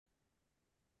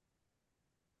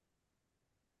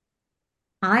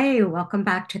Hi, welcome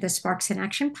back to the Sparks in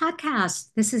Action podcast.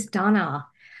 This is Donna.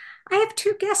 I have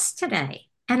two guests today,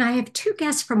 and I have two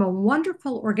guests from a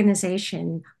wonderful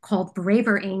organization called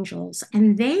Braver Angels,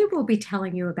 and they will be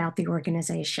telling you about the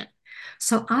organization.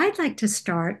 So I'd like to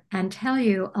start and tell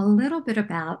you a little bit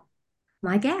about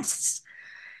my guests.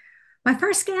 My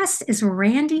first guest is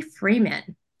Randy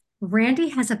Freeman. Randy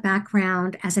has a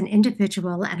background as an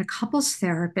individual and a couples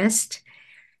therapist.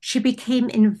 She became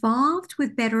involved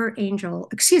with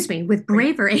with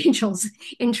Braver Angels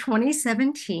in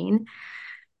 2017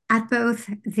 at both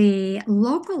the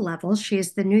local level, she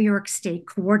is the New York State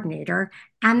coordinator,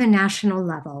 and the national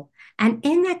level. And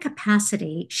in that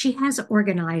capacity, she has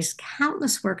organized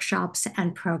countless workshops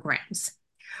and programs.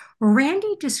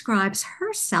 Randy describes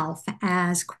herself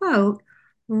as, quote,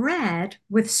 red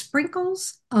with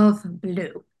sprinkles of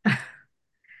blue.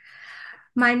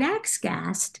 My next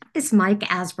guest is Mike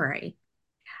Asbury.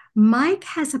 Mike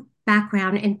has a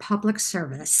background in public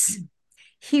service.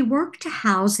 He worked to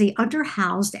house the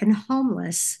underhoused and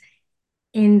homeless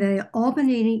in the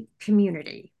Albany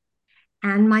community.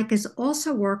 And Mike has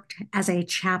also worked as a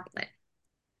chaplain.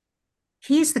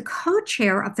 He is the co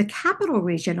chair of the Capital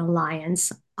Region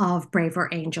Alliance of Braver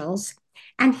Angels.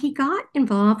 And he got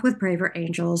involved with Braver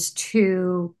Angels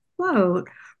to, quote,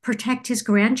 protect his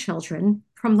grandchildren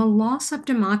from the loss of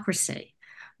democracy.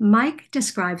 Mike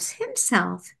describes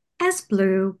himself as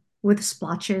blue with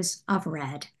splotches of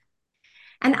red.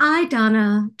 And I,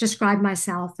 Donna, describe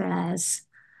myself as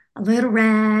a little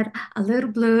red, a little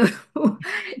blue,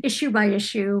 issue by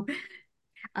issue,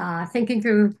 uh, thinking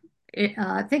through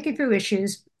thinking through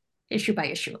issues, issue by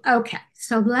issue. Okay,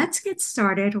 so let's get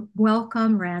started.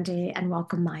 Welcome, Randy, and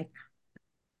welcome, Mike.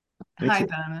 Thank Hi, you.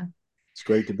 Donna. It's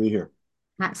great to be here.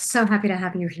 I'm so happy to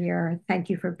have you here. Thank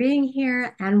you for being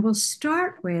here. And we'll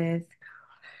start with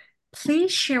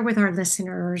please share with our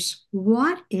listeners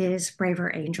what is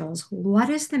Braver Angels? What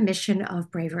is the mission of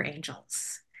Braver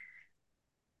Angels?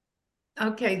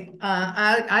 Okay,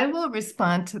 I will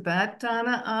respond to that,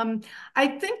 Donna. I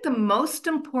think the most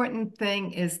important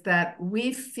thing is that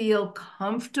we feel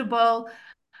comfortable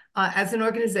as an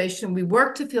organization. We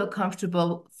work to feel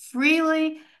comfortable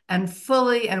freely and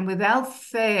fully and without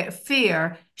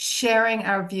fear sharing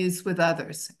our views with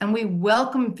others. And we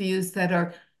welcome views that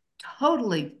are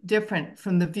totally different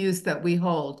from the views that we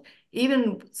hold.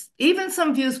 Even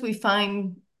some views we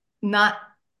find not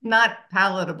not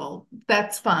palatable.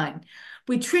 That's fine.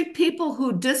 We treat people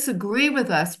who disagree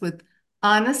with us with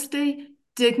honesty,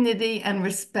 dignity, and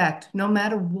respect, no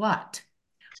matter what.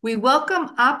 We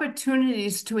welcome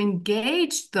opportunities to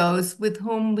engage those with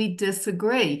whom we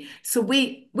disagree. So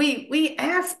we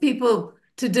ask people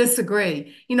to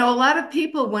disagree. You know, a lot of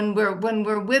people when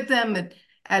we're with them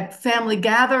at family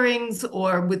gatherings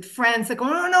or with friends, they go,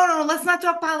 no, no, no, let's not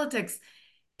talk politics.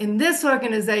 In this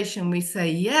organization, we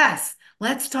say, yes,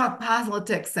 let's talk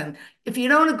politics. And if you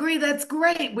don't agree, that's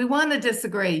great. We want to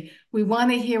disagree. We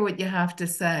want to hear what you have to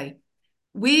say.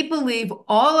 We believe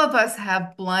all of us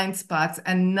have blind spots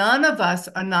and none of us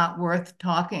are not worth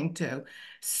talking to.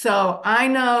 So I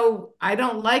know I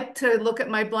don't like to look at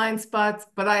my blind spots,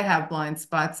 but I have blind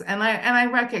spots and I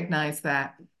recognize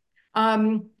that.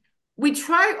 Um, we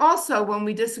try also when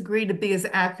we disagree to be as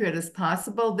accurate as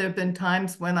possible. There have been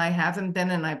times when I haven't been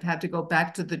and I've had to go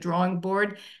back to the drawing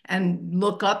board and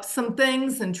look up some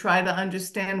things and try to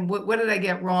understand what did I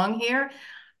get wrong here.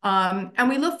 And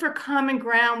we look for common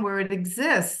ground where it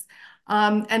exists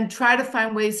and try to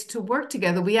find ways to work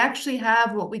together. We actually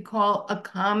have what we call a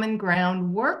common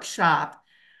ground workshop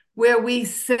where we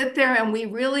sit there and we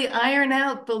really iron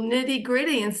out the nitty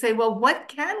gritty and say, well, what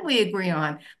can we agree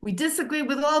on? We disagree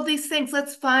with all these things.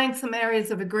 Let's find some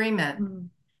areas of agreement. Mm.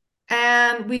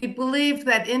 And we believe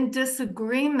that in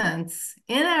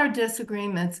our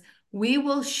disagreements, we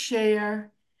will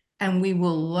share and we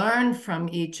will learn from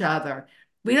each other.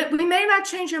 We may not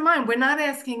change your mind. We're not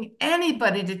asking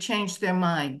anybody to change their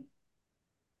mind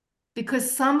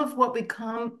because some of what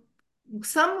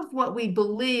we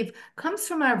believe comes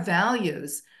from our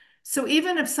values. So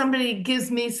even if somebody gives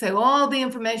me, say, all the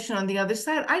information on the other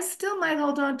side, I still might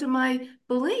hold on to my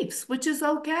beliefs, which is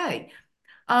okay.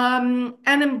 And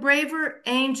in Braver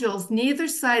Angels, neither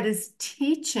side is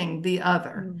teaching the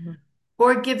other Mhm.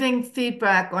 or giving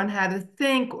feedback on how to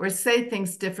think or say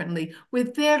things differently. We're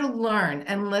there to learn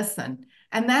and listen.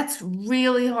 And that's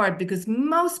really hard because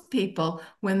most people,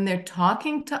 when they're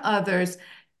talking to others,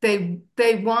 they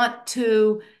want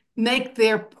to make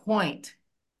their point.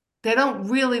 They don't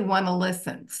really want to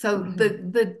listen. So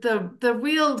Mhm. the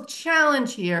real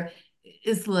challenge here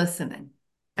is listening.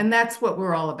 And that's what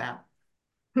we're all about.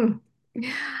 Hmm.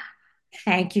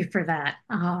 Thank you for that.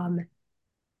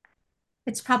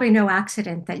 It's probably no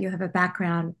accident that you have a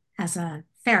background as a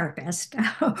therapist,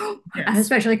 Yes.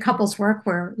 especially couples work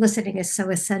where listening is so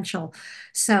essential.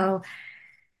 So,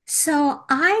 so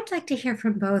I'd like to hear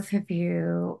from both of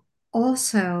you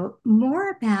also more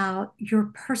about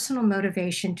your personal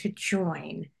motivation to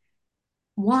join.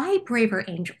 Why Braver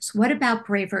Angels? What about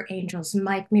Braver Angels?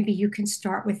 Mike, maybe you can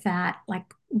start with that.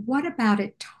 Like, what about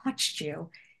it touched you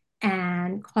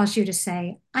and caused you to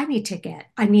say, I need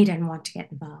and want to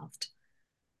get involved?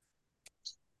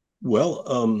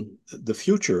 Well, the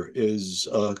future is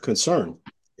a concern.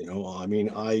 I mean,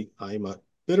 I'm a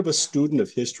bit of a student of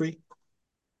history,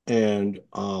 and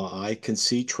I can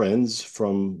see trends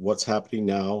from what's happening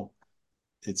now.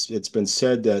 It's been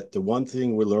said that the one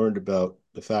thing we learned about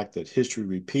the fact that history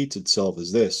repeats itself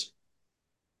is this,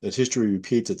 that history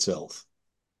repeats itself.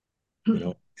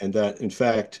 And that in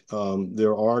fact,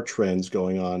 there are trends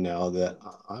going on now that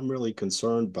I'm really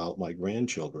concerned about my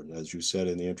grandchildren, as you said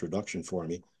in the introduction for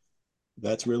me.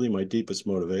 That's really my deepest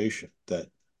motivation, that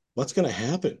what's going to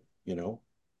happen,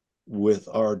 with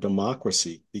our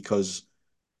democracy, because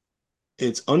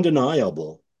it's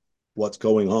undeniable what's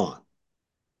going on,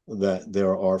 that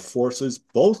there are forces,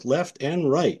 both left and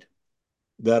right,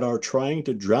 that are trying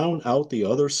to drown out the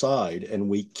other side, and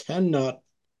we cannot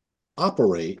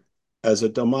operate as a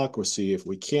democracy if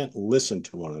we can't listen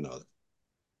to one another.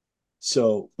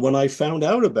 So when I found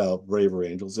out about Braver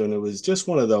Angels, and it was just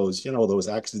one of those, those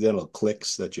accidental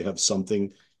clicks that you have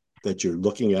something that you're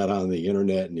looking at on the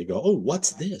internet and you go, oh,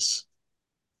 what's this?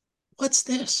 What's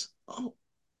this? Oh,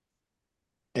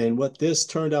 and what this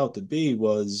turned out to be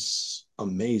was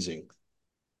amazing.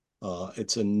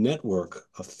 It's a network,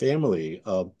 a family.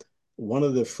 One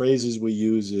of the phrases we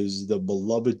use is the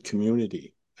beloved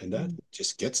community. And that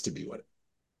just gets to be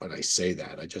when I say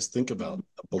that. I just think about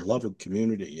a beloved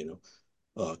community.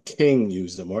 King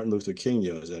used it, Martin Luther King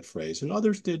used that phrase, and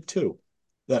others did too,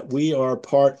 that we are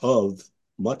part of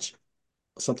much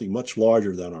something much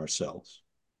larger than ourselves.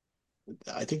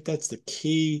 I think that's the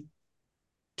key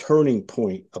turning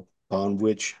point upon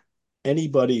which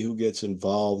anybody who gets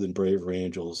involved in Brave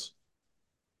Angels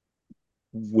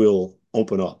will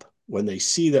open up when they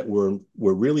see that we're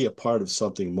really a part of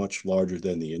something much larger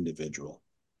than the individual.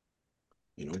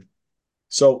 You know,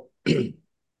 so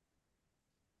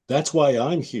that's why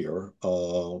I'm here,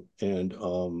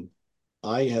 and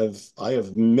I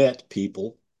have met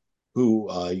people who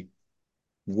I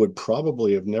would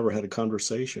probably have never had a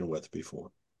conversation with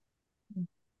before.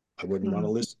 I wouldn't want to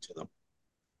Hmm. listen to them.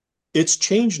 It's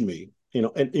changed me, and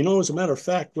as a matter of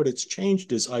fact, what it's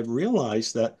changed is I've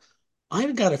realized that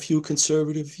I've got a few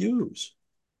conservative views.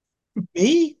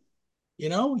 Me,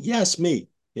 yes, me,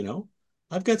 you know,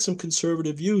 I've got some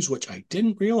conservative views, which I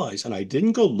didn't realize, and I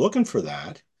didn't go looking for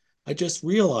that. I just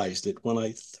realized it when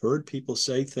I heard people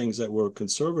say things that were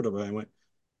conservative. And I went,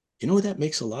 that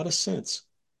makes a lot of sense.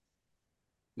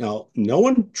 Now, no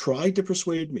one tried to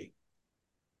persuade me,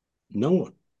 no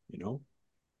one, you know,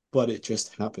 but it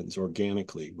just happens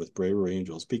organically with Braver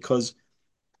Angels because,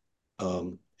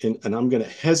 and I'm going to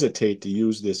hesitate to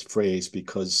use this phrase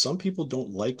because some people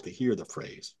don't like to hear the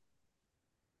phrase.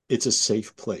 It's a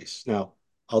safe place. Now,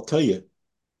 I'll tell you,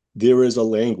 there is a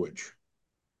language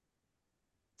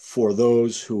for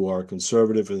those who are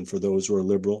conservative and for those who are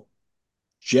liberal.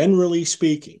 Generally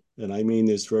speaking, and I mean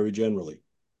this very generally,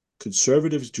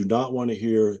 conservatives do not want to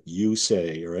hear you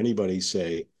say or anybody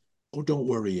say, oh, don't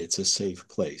worry, it's a safe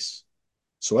place.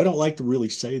 So I don't like to really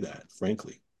say that,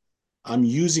 frankly. I'm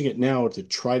using it now to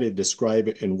try to describe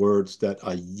it in words that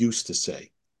I used to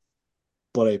say,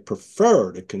 but I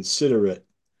prefer to consider it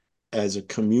as a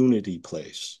community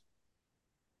place,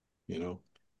 you know.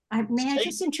 May I Safe.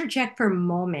 just interject for a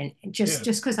moment, just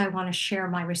Yeah, because I want to share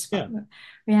my yeah,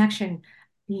 reaction.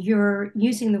 You're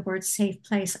using the word safe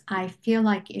place. I feel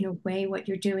like, in a way, what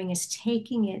you're doing is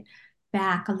taking it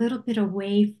back a little bit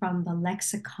away from the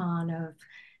lexicon of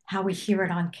how we hear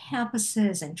it on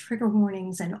campuses and trigger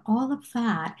warnings and all of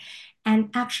that, and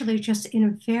actually just in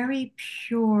a very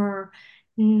pure,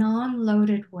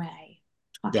 non-loaded way,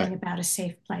 yeah. talking about a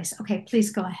safe place. Okay,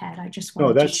 please go ahead. I just No,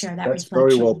 wanted to that's share that that's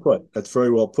very well reflection. put. That's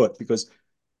very well put because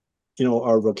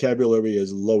our vocabulary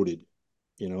is loaded.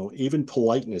 Even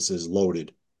politeness is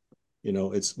loaded.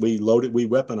 It's we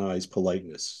weaponize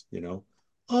politeness.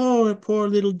 Oh, poor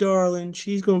little darling,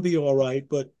 she's gonna be all right,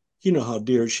 but you know how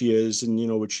dear she is, and you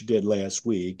know what she did last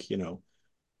week.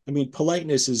 I mean,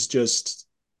 politeness is just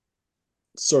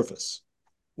surface.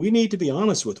 We need to be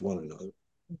honest with one another.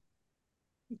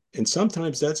 And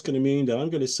sometimes that's going to mean that I'm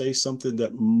going to say something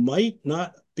that might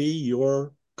not be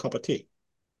your cup of tea,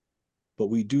 but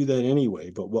we do that anyway.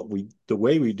 But the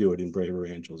way we do it in Braver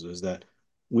Angels is that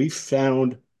we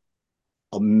found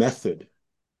a method,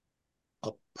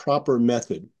 a proper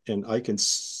method, and I can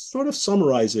sort of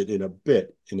summarize it in a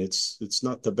bit. And it's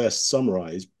not the best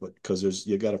summarized, but because there's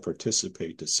you got to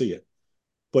participate to see it.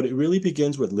 But it really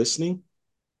begins with listening,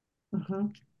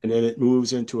 Mm-hmm. and then it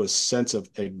moves into a sense of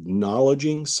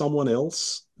acknowledging someone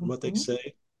else, what they Mm-hmm.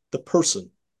 say, the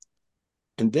person.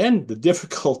 And then the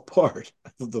difficult part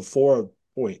of the 4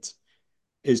 points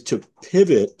is to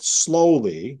pivot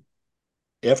slowly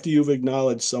after you've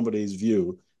acknowledged somebody's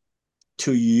view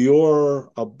to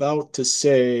you're about to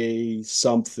say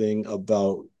something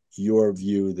about your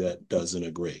view that doesn't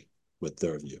agree with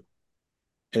their view.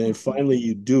 And then Mm-hmm. finally,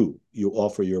 you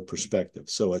offer your perspective.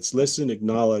 So it's listen,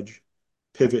 acknowledge,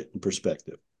 pivot, and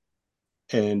perspective.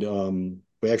 And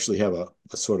we actually have a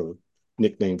sort of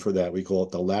nickname for that. We call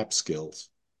it the lap skills,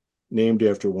 named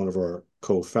after one of our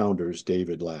co-founders,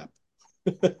 David Lapp.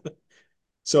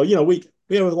 So, we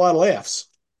have a lot of laughs.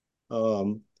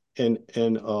 Um, and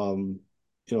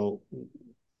you know,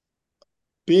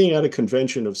 being at a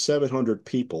convention of 700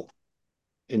 people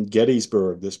in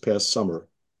Gettysburg this past summer,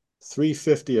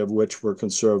 350 of which were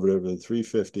conservative and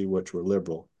 350 which were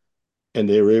liberal, and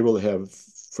they were able to have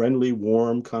friendly,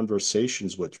 warm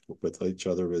conversations with each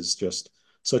other is just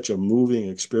such a moving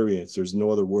experience. There's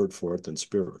no other word for it than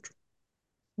spiritual.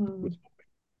 Mm.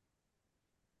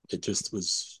 It just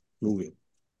was moving.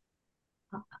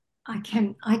 I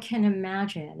can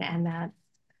imagine, and that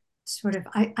sort of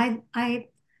I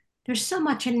there's so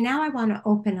much, and now I want to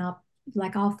open up.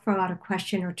 Like I'll throw out a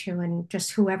question or two, and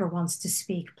just whoever wants to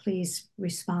speak, please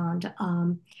respond.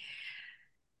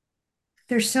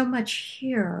 There's so much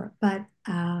here, but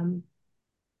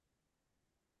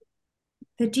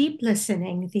the deep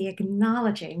listening, the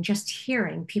acknowledging, just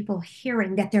hearing, people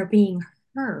hearing that they're being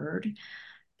heard,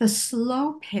 the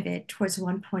slow pivot towards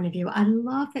one point of view. I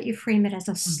love that you frame it as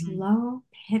a Mhm. slow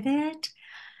pivot.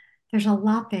 There's a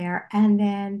lot there. And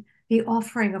then the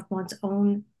offering of one's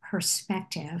own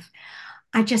perspective.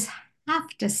 I just have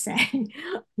to say,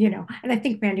 and I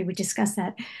think Randy would discuss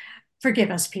that.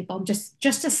 Forgive us, people.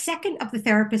 Just a second of the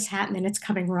therapist hat, and then it's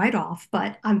coming right off.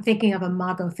 But I'm thinking of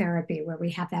imago therapy, where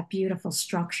we have that beautiful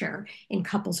structure in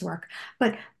couples work.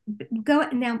 But go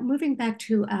now, moving back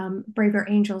to Braver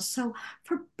Angels. So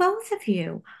for both of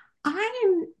you, I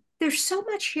am there's so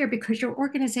much here because your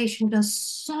organization does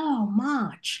so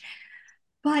much.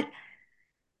 But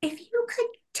if you could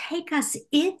take us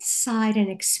inside and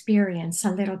experience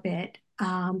a little bit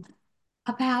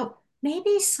about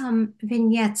maybe some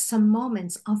vignettes, some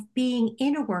moments of being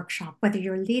in a workshop, whether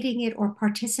you're leading it or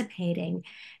participating,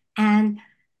 and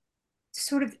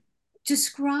sort of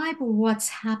describe what's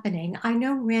happening. I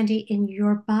know, Randy, in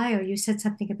your bio, you said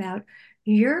something about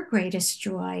your greatest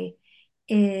joy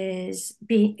is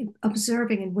being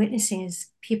observing and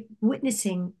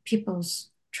witnessing people's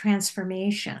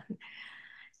transformation.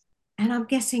 And I'm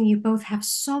guessing you both have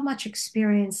so much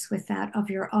experience with that of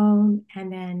your own,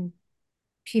 and then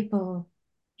people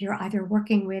you're either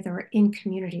working with or in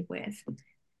community with.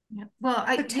 Yeah. Well,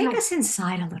 So take us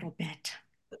inside a little bit.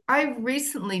 I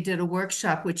recently did a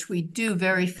workshop, which we do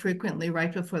very frequently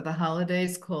right before the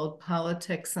holidays, called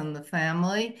Politics and the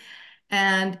Family.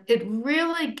 And it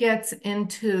really gets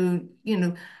into,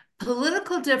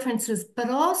 political differences, but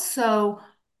also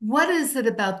what is it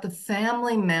about the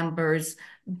family members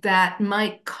that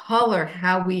might color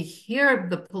how we hear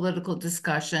the political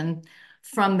discussion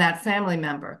from that family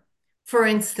member. For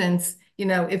instance,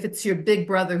 if it's your big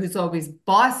brother who's always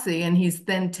bossy and he's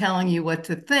then telling you what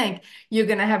to think, you're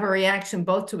going to have a reaction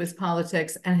both to his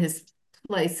politics and his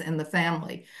place in the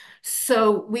family.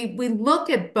 So we look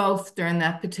at both during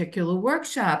that particular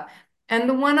workshop. And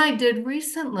the one I did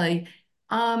recently,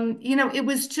 it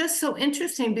was just so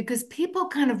interesting because people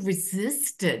kind of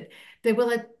resisted. They were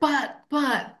like, but.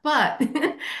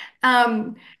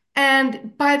 um,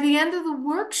 and by the end of the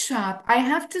workshop, I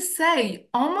have to say,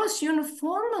 almost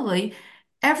uniformly,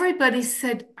 everybody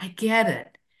said, I get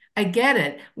it. I get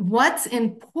it. What's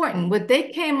important, what they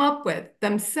came up with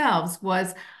themselves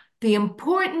was the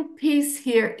important piece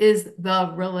here is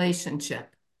the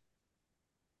relationship.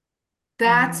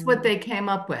 That's what Mm, they came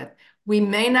up with. We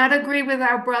may not agree with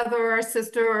our brother or our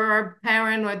sister or our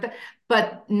parent,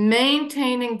 but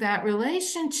maintaining that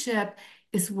relationship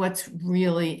is what's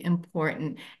really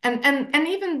important. And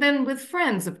even then with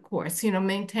friends, of course,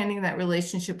 maintaining that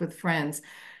relationship with friends.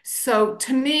 So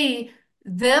to me,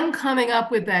 them coming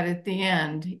up with that at the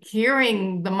end,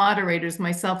 hearing the moderators,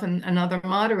 myself and another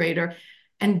moderator,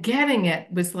 and getting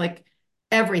it was like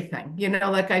everything.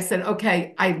 Like I said,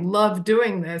 okay, I love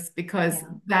doing this because yeah.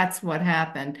 that's what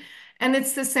happened. And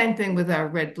it's the same thing with our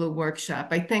Red Blue workshop.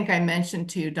 I think I mentioned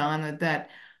to you, Donna, that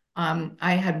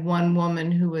I had one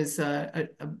woman who was a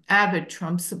avid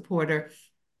Trump supporter.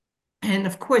 And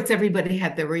of course, everybody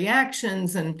had their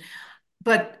reactions.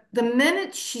 But the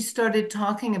minute she started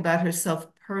talking about herself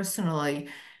personally,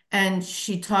 and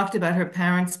she talked about her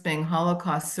parents being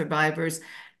Holocaust survivors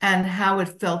and how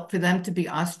it felt for them to be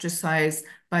ostracized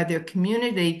by their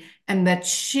community, and that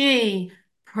she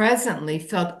presently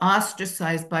felt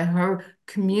ostracized by her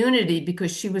community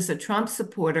because she was a Trump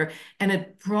supporter, and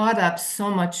it brought up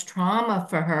so much trauma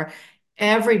for her.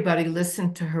 Everybody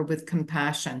listened to her with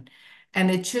compassion. And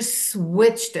it just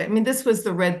switched it. I mean, this was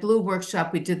the red blue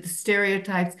workshop. We did the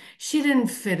stereotypes. She didn't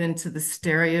fit into the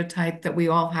stereotype that we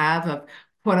all have of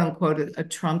quote unquote a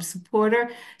Trump supporter.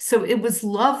 So it was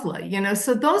lovely, you know.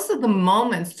 So those are the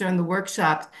moments during the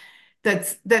workshops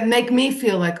that make me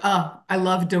feel like, oh, I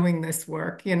love doing this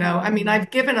work, you know. I mean,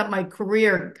 I've given up my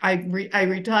career. I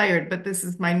retired, but this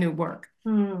is my new work.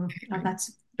 Oh,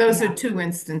 that's Those are yeah. two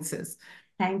instances.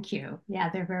 Thank you. Yeah,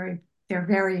 they're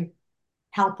very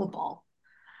palpable.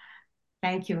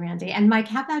 Thank you, Randy. And Mike,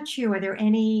 how about you? Are there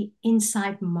any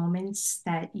inside moments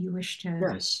that you wish to?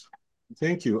 Yes,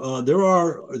 thank you. There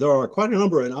are quite a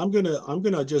number, and I'm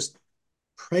gonna just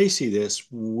précis this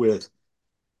with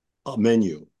a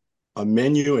menu, a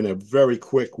menu in a very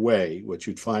quick way, which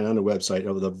you'd find on the website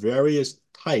of the various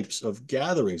types of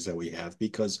gatherings that we have,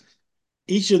 because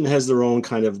each of them has their own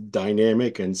kind of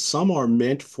dynamic, and some are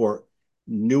meant for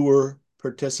newer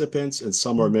participants and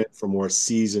some are Mm. meant for more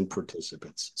seasoned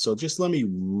participants. So just let me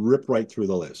rip right through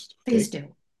the list, Please okay?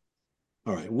 do.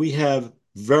 All right, we have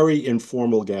very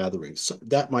informal gatherings. So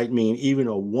that might mean even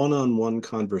a one-on-one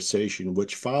conversation,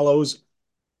 which follows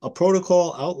a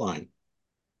protocol outline,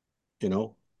 you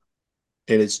know,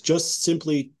 and it's just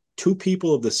simply two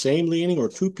people of the same leaning or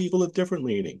two people of different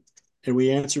leaning, and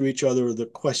we answer each other the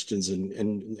questions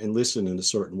and listen in a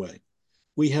certain way.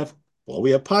 We have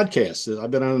we have podcasts.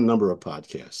 I've been on a number of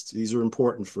podcasts. These are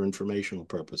important for informational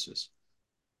purposes.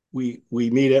 We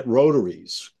meet at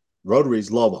Rotaries. Rotaries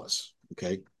love us.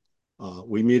 Okay,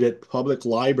 we meet at public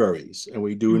libraries and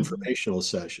we do Mhm. informational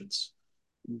sessions.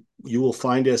 You will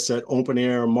find us at open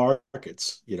air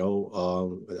markets. You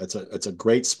know, it's a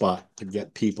great spot to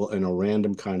get people in a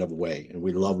random kind of way, and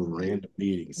we love random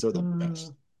meetings. They're the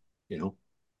best. Mm. You know,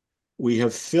 we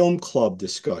have film club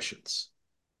discussions.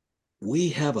 We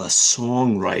have a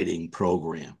songwriting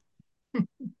program. Yeah,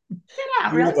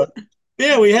 We have really? a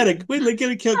yeah, we get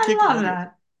a I kick love out of it.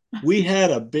 that. We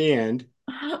had a band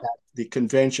at the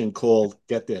convention called,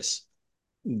 get this,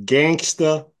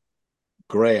 Gangsta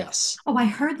Grass. Oh, I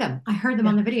heard them. I heard them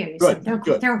Yeah. on the video you sent. Good, They're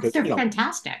good. they're Because they're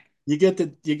fantastic. you get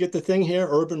the thing here,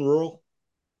 urban, rural,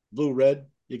 blue, red.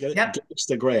 You get it, Yep.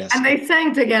 Gangsta Grass. And they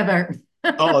sang together.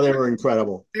 Oh, they were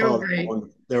incredible. They were Oh, great.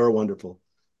 they were wonderful.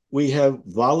 We have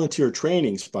volunteer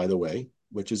trainings, by the way,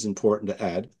 which is important to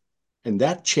add, and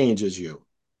that changes you.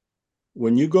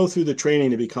 When you go through the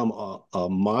training to become a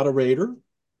moderator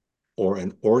or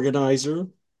an organizer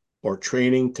or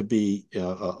training to be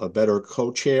a better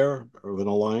co-chair of an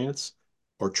alliance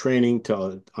or training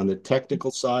to on the technical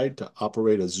side to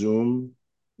operate a Zoom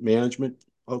management,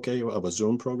 okay, of a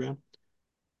Zoom program.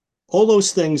 All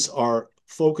those things are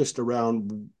focused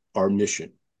around our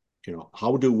mission. You know,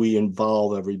 how do we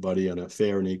involve everybody on a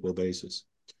fair and equal basis?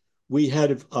 We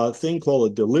had a thing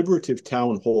called a deliberative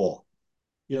town hall.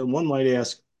 You know, one might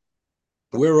ask,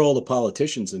 where are all the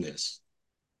politicians in this?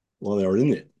 Well, they're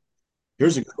in it.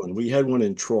 Here's a good one. We had one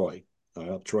in Troy,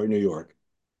 Troy, New York.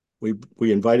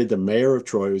 We invited the mayor of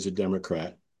Troy, who was a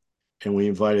Democrat, and we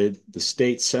invited the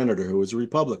state senator, who was a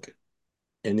Republican.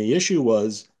 And the issue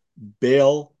was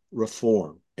bail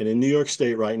reform. And in New York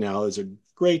State right now, there's a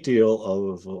great deal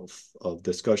of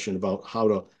discussion about how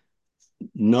to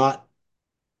not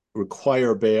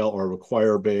require bail,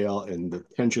 and the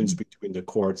tensions between the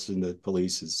courts and the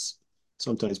police is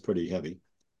sometimes pretty heavy.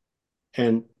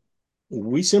 And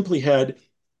we simply had,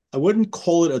 I wouldn't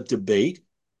call it a debate,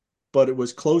 but it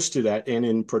was close to that. And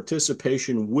in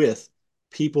participation with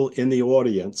people in the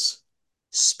audience,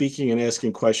 speaking and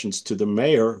asking questions to the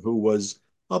mayor, who was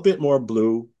a bit more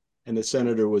blue, and the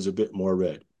senator was a bit more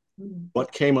red. Mm.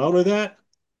 What came out of that?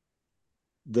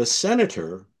 The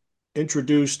senator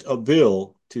introduced a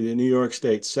bill to the New York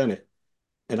State Senate.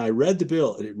 And I read the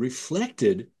bill, and it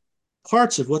reflected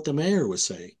parts of what the mayor was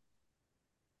saying.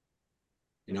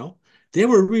 You know, they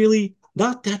were really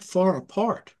not that far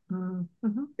apart.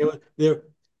 Mm-hmm. They're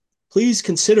please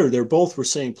consider, they're both were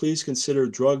saying, please consider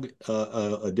drug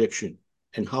addiction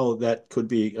and how that could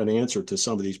be an answer to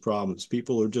some of these problems.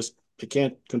 People are just, they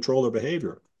can't control their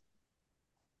behavior.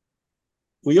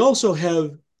 We also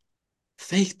have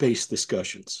faith-based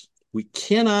discussions. We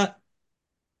cannot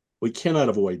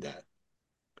avoid that.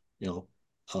 You know,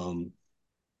 um,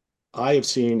 I have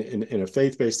seen in a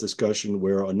faith-based discussion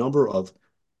where a number of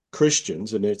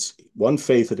Christians, and it's one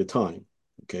faith at a time,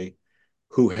 okay,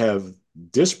 who have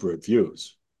disparate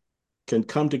views, can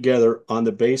come together on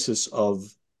the basis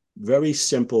of very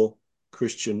simple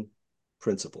Christian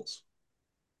principles.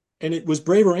 And it was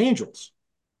Braver Angels.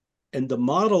 And the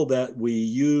model that we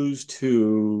used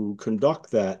to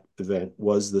conduct that event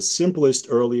was the simplest,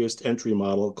 earliest entry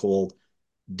model called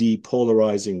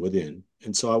depolarizing within.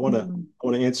 And so I want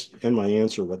to end my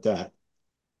answer with that.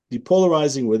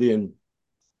 Depolarizing within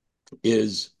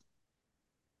is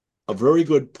a very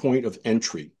good point of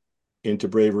entry into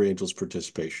Braver Angels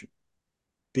participation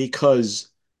because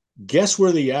guess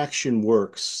where the action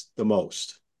works the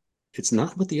most? It's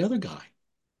not with the other guy.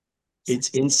 It's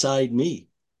inside me.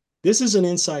 This is an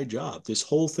inside job. This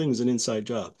whole thing is an inside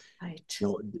job. Right. You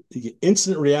know, the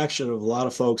instant reaction of a lot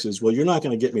of folks is, well, you're not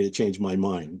going to get me to change my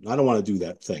mind. I don't want to do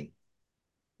that thing.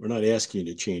 We're not asking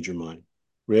you to change your mind.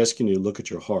 We're asking you to look at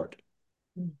your heart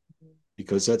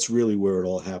because that's really where it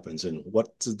all happens. And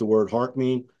what does the word heart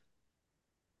mean?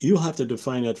 You'll have to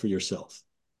define that for yourself.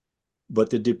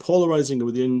 But the depolarizing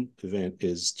within event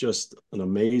is just an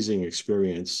amazing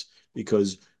experience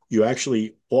because you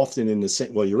actually often in the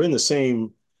same, well, you're in the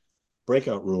same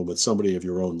breakout room with somebody of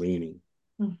your own leaning.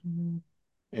 Mm-hmm.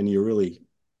 And you really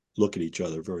look at each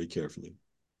other very carefully.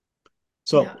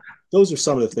 So Yeah. those are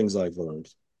some of the things I've learned.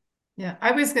 Yeah,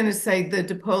 I was going to say the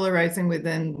depolarizing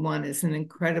within one is an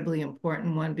incredibly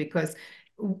important one because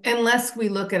unless we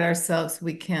look at ourselves,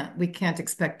 we can't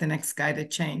expect the next guy to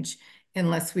change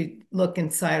unless we look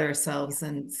inside ourselves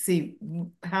and see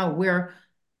how we're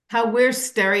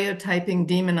stereotyping,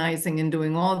 demonizing, and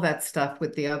doing all that stuff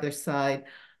with the other side.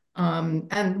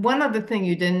 And one other thing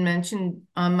you didn't mention,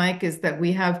 Mike, is that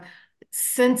we have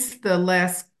since the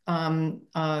last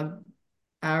our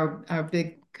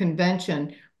big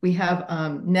convention, we have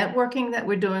networking that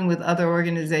we're doing with other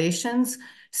organizations.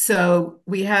 So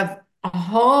we have a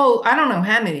whole, I don't know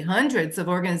how many hundreds of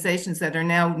organizations that are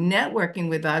now networking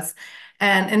with us.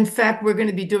 And in fact, we're going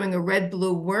to be doing a red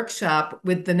blue workshop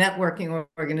with the networking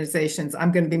organizations.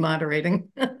 I'm going to be moderating,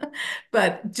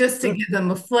 but just to Good. give them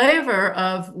a flavor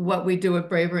of what we do at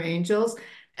Braver Angels.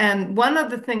 And one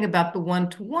other thing about the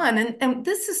one-to-one, and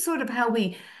this is sort of how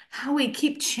we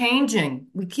keep changing.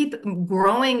 We keep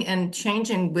growing and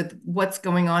changing with what's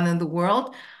going on in the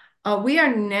world. We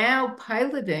are now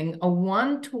piloting a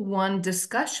one-to-one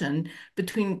discussion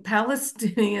between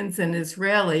Palestinians and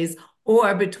Israelis,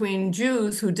 or between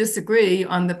Jews who disagree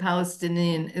on the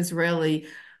Palestinian-Israeli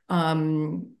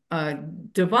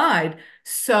divide.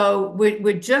 So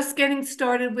we're just getting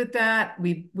started with that.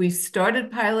 We started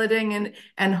piloting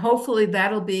and hopefully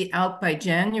that'll be out by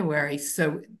January.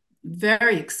 So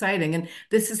very exciting. And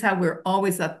this is how we're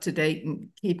always up to date and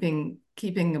keeping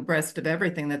abreast of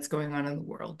everything that's going on in the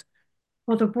world.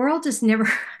 Well, the world is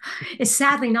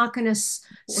sadly not going to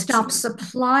stop Fortunately.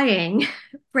 supplying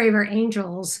Braver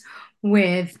Angels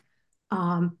with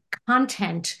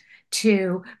content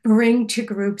to bring to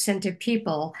groups and to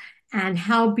people. And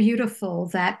how beautiful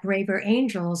that Braver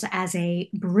Angels, as a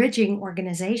bridging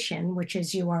organization, which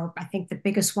is you are, I think, the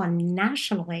biggest one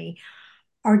nationally,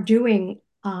 are doing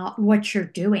what you're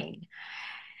doing.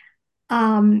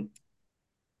 Um,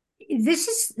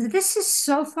 this has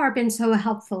so far been so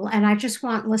helpful, and I just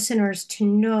want listeners to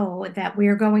know that we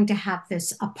are going to have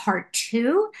this a part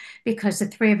two because the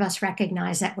three of us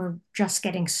recognize that we're just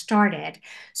getting started.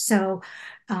 So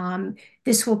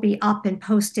this will be up and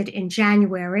posted in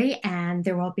January, and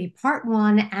there will be part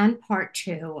one and part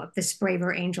two of this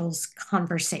Braver Angels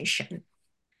conversation.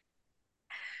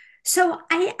 So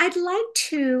I'd like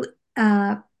to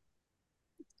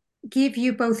give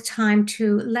you both time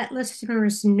to let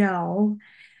listeners know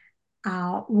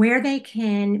where they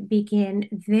can begin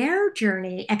their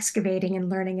journey excavating and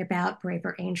learning about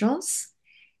Braver Angels,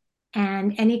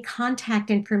 and any contact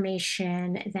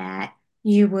information that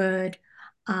you would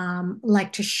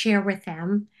like to share with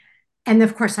them. And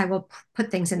of course, I will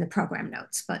put things in the program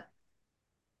notes. But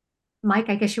Mike,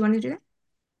 I guess you want to do that?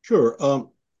 Sure.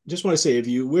 Just want to say, if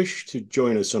you wish to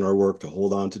join us in our work to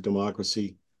hold on to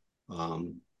democracy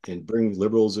and bring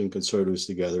liberals and conservatives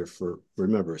together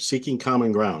remember, seeking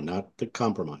common ground, not to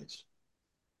compromise.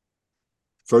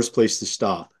 First place to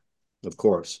stop, of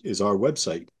course, is our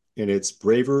website, and it's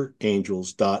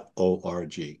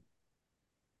braverangels.org.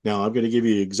 Now, I'm going to give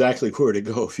you exactly where to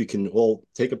go if you can all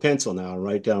take a pencil now and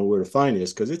write down where to find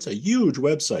this, because it's a huge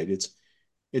website.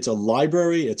 It's a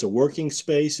library, it's a working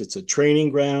space, it's a training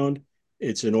ground,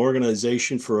 It's an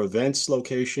organization for events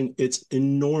location. It's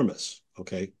enormous.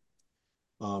 Okay.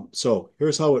 So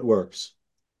here's how it works.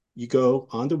 You go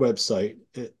on the website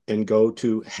and go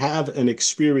to have an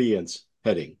experience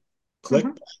heading. Click,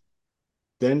 Mhm.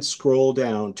 then scroll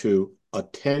down to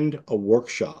attend a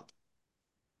workshop.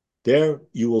 There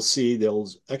you will see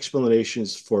those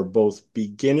explanations for both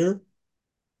beginner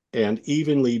and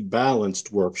evenly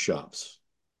balanced workshops.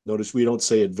 Notice we don't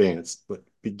say advanced, but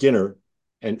beginner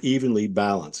and evenly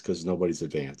balanced because nobody's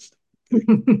advanced.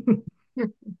 Okay.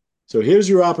 So here's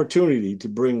your opportunity to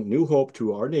bring new hope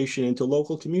to our nation and to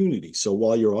local communities. So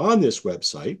while you're on this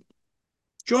website,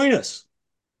 join us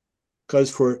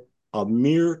because for a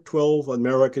mere 12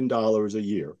 American dollars a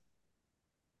year,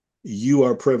 you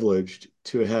are privileged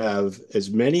to have as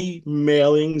many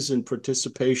mailings and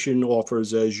participation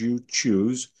offers as you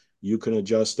choose. You can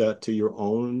adjust that to your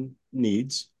own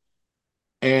needs,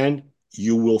 and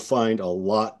you will find a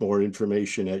lot more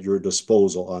information at your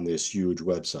disposal on this huge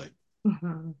website.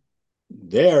 Mhm.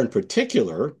 There in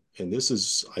particular, and this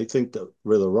is, I think,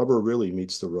 where the rubber really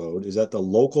meets the road, is at the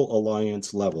local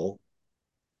alliance level.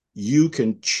 You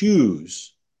can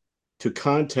choose to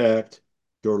contact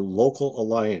your local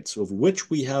alliance, of which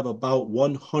we have about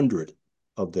 100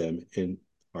 of them in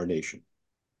our nation.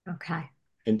 Okay.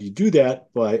 And you do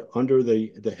that by under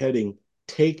the heading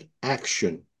Take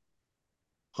Action.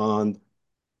 On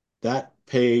that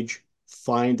page,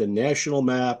 find the national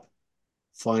map,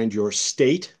 find your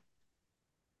state,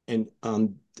 and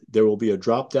there will be a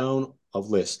drop down of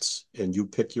lists, and you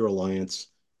pick your alliance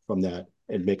from that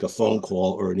and make a phone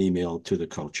call or an email to the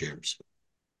co-chairs.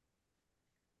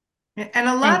 And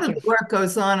a lot Thank of you. the work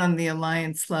goes on the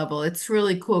alliance level. It's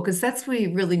really cool because that's where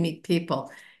you really meet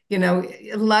people. You know,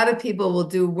 a lot of people will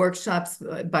do workshops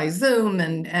by Zoom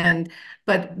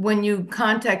but when you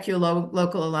contact your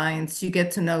local alliance, you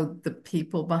get to know the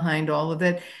people behind all of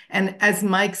it. And as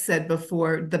Mike said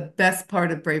before, the best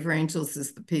part of Braver Angels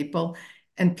is the people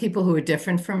and people who are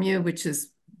different from you, which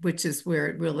is where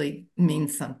it really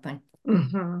means something.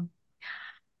 Mhm.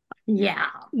 Yeah.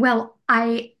 Well,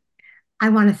 I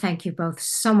want to thank you both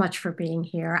so much for being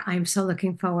here. I'm so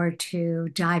looking forward to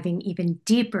diving even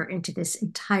deeper into this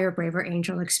entire Braver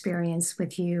Angel experience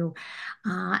with you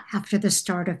after the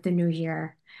start of the new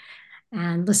year.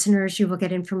 And listeners, you will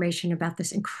get information about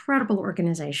this incredible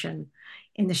organization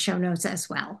in the show notes as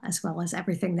well as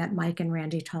everything that Mike and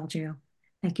Randy told you.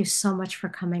 Thank you so much for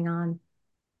coming on.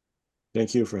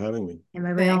 Thank you for having me. And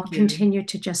may we all Thank you. continue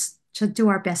to just to do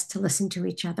our best to listen to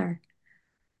each other.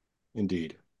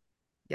 Indeed.